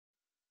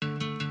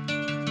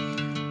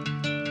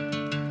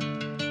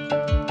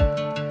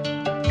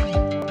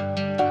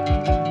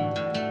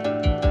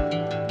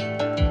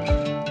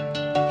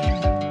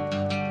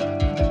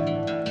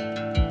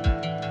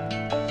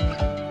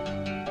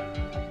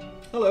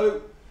Hello,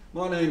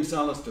 my name's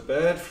Alistair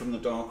Baird from the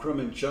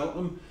Darkroom in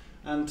Cheltenham,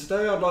 and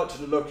today I'd like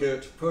to look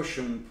at push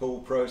and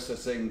pull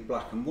processing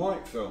black and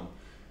white film.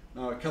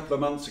 Now, a couple of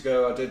months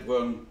ago I did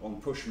one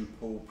on push and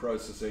pull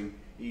processing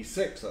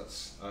E6,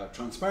 that's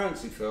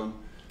transparency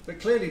film, but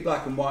clearly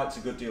black and white's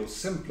a good deal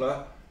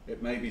simpler.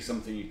 It may be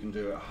something you can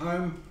do at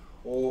home,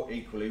 or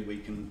equally we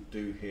can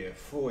do here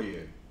for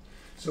you.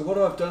 So what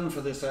I've done for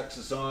this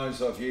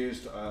exercise, I've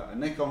used a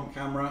Nikon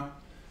camera.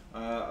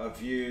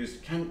 I've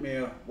used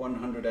Kentmere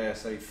 100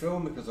 ASA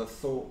film because I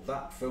thought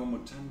that film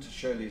would tend to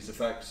show these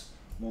effects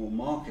more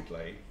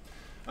markedly.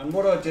 And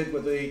what I did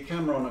with the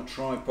camera on a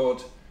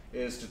tripod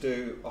is to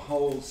do a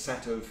whole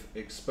set of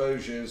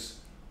exposures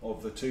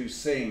of the two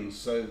scenes.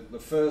 So the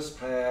first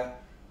pair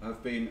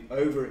have been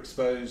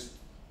overexposed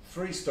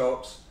 3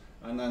 stops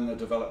and then the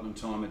development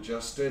time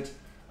adjusted.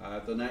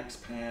 The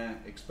next pair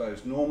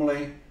exposed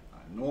normally,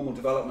 normal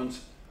development,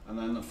 and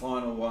then the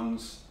final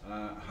ones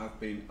have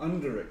been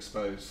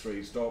underexposed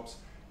 3 stops,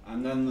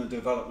 and then the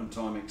development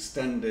time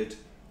extended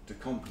to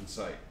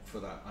compensate for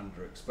that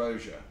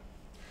underexposure.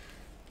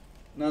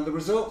 Now, the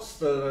results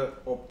that are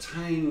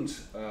obtained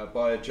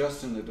by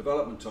adjusting the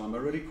development time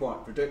are really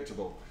quite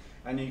predictable,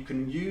 and you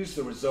can use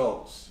the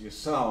results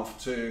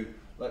yourself to,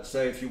 let's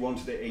say if you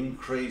wanted to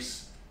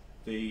increase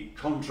the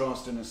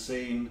contrast in a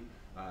scene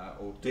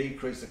or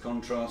decrease the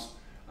contrast,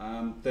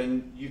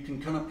 then you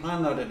can kind of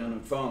plan that in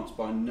advance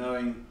by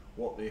knowing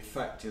what the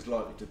effect is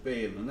likely to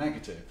be in the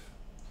negative.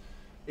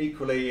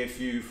 Equally, if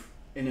you've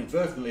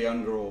inadvertently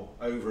under or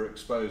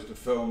overexposed a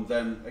film,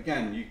 then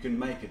again you can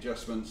make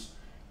adjustments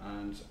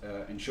and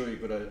ensure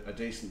you've got a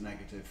decent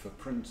negative for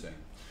printing.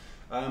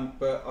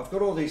 But I've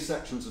got all these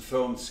sections of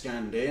film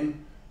scanned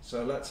in,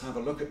 so let's have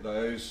a look at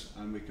those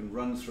and we can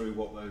run through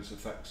what those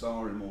effects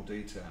are in more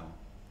detail.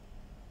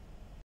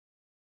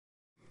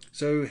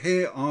 So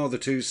here are the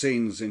two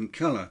scenes in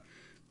colour.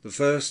 The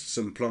first,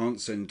 some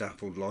plants in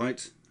dappled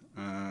light,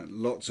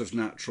 lots of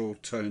natural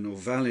tonal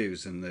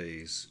values in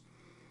these.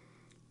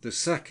 The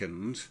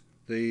second,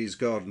 these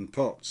garden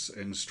pots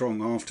in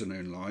strong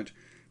afternoon light,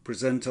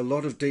 present a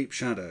lot of deep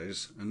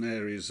shadows and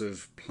areas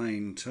of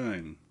plain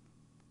tone.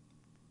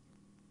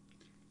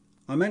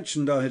 I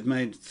mentioned I had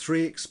made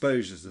 3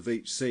 exposures of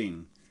each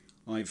scene.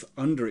 I've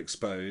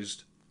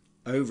underexposed,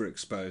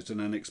 overexposed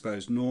and then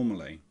exposed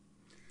normally.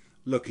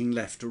 Looking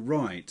left to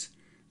right,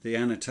 the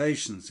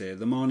annotations here,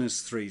 the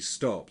 -3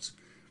 stops,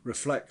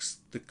 reflects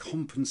the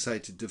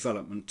compensated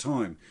development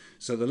time.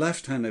 So the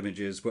left-hand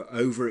images were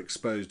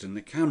overexposed in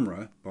the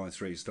camera by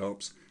 3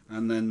 stops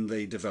and then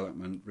the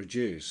development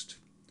reduced.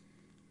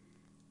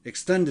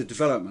 Extended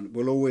development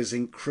will always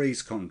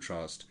increase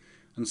contrast,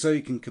 and so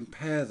you can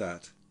compare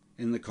that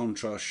in the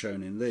contrast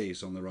shown in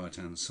these on the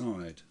right-hand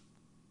side.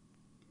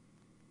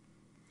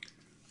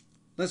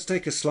 Let's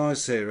take a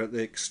slice here at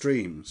the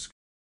extremes.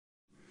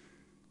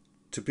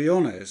 To be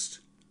honest,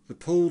 the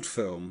pulled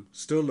film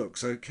still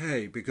looks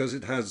okay because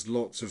it has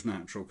lots of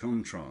natural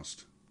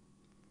contrast.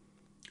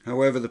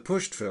 However, the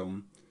pushed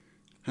film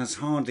has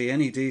hardly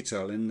any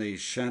detail in these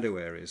shadow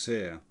areas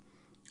here,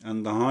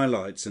 and the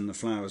highlights in the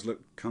flowers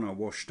look kind of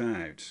washed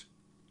out.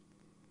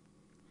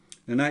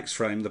 The next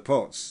frame, the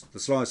pots, the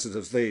slices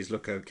of these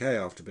look okay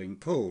after being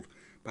pulled,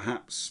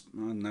 perhaps, I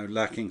don't know,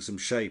 lacking some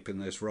shape in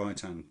this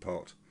right-hand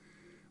pot.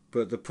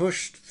 But the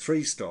pushed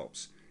 3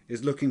 stops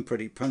is looking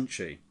pretty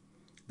punchy.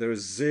 There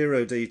is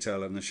 0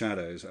 detail in the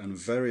shadows and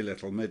very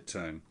little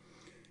mid-tone.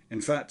 In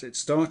fact, it's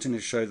starting to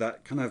show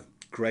that kind of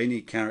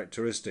grainy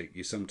characteristic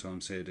you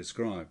sometimes hear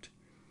described.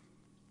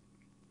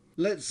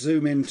 Let's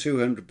zoom in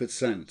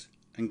 200%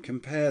 and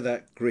compare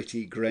that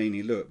gritty,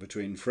 grainy look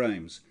between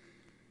frames.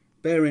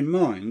 Bear in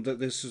mind that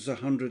this is a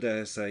 100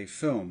 ASA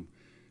film,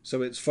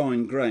 so it's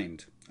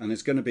fine-grained and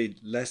it's going to be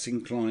less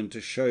inclined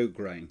to show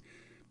grain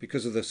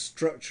because of the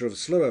structure of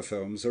slower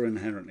films are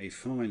inherently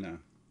finer.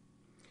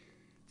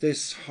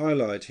 This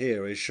highlight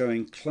here is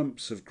showing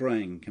clumps of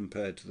grain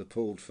compared to the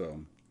pulled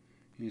film.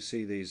 You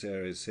see these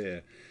areas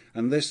here.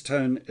 And this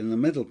tone in the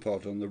middle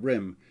pot on the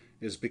rim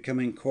is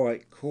becoming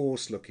quite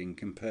coarse looking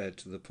compared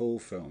to the pull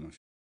film.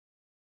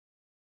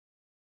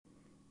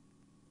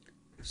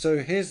 So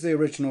here's the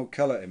original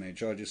colour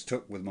image I just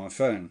took with my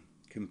phone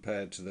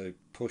compared to the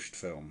pushed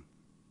film.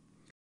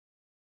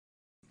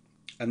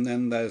 And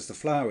then there's the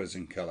flowers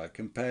in colour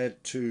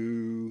compared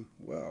to,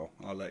 well,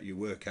 I'll let you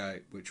work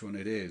out which one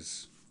it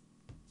is.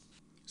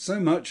 So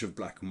much of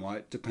black and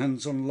white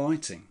depends on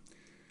lighting,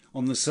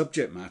 on the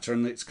subject matter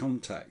and its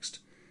context.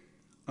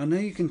 I know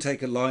you can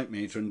take a light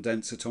meter and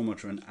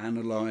densitometer and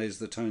analyse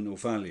the tonal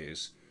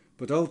values,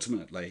 but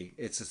ultimately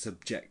it's a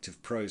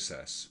subjective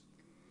process.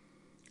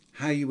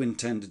 How you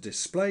intend to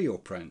display your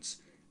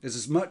prints is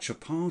as much a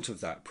part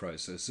of that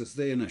process as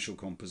the initial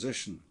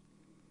composition.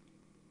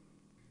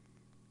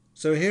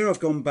 So here I've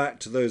gone back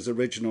to those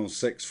original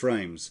 6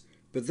 frames,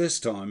 but this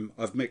time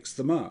I've mixed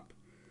them up.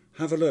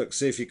 Have a look,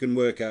 see if you can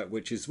work out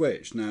which is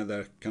which, now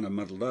they're kind of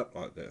muddled up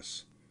like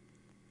this.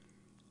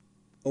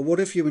 Or what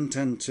if you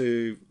intend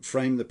to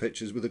frame the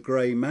pictures with a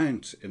grey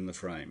mount in the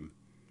frame?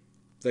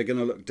 They're going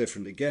to look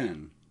different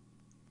again.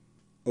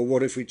 Or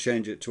what if we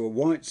change it to a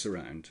white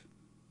surround?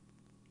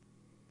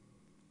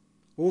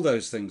 All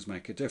those things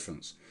make a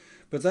difference.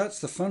 But that's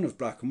the fun of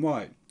black and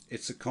white.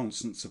 It's a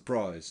constant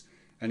surprise,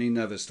 and you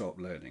never stop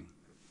learning.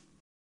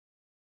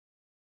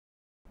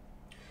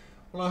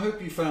 Well, I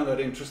hope you found that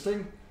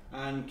interesting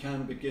and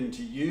can begin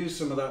to use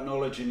some of that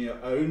knowledge in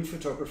your own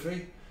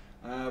photography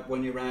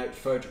when you're out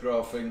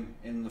photographing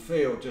in the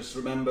field. Just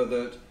remember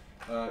that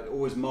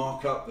always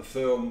mark up the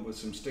film with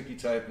some sticky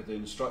tape with the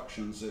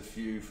instructions if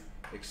you've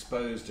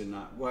exposed in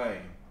that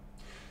way.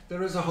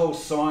 There is a whole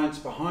science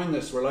behind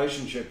this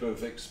relationship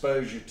of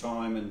exposure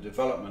time and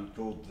development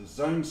called the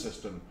zone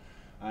system,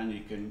 and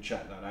you can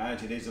check that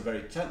out. It is a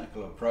very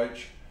technical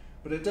approach,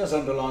 but it does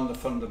underline the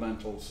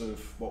fundamentals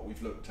of what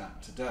we've looked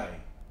at today.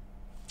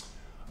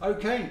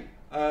 Okay,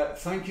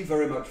 thank you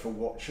very much for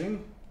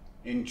watching.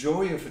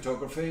 Enjoy your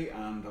photography,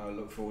 and I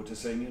look forward to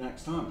seeing you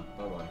next time.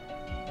 Bye bye.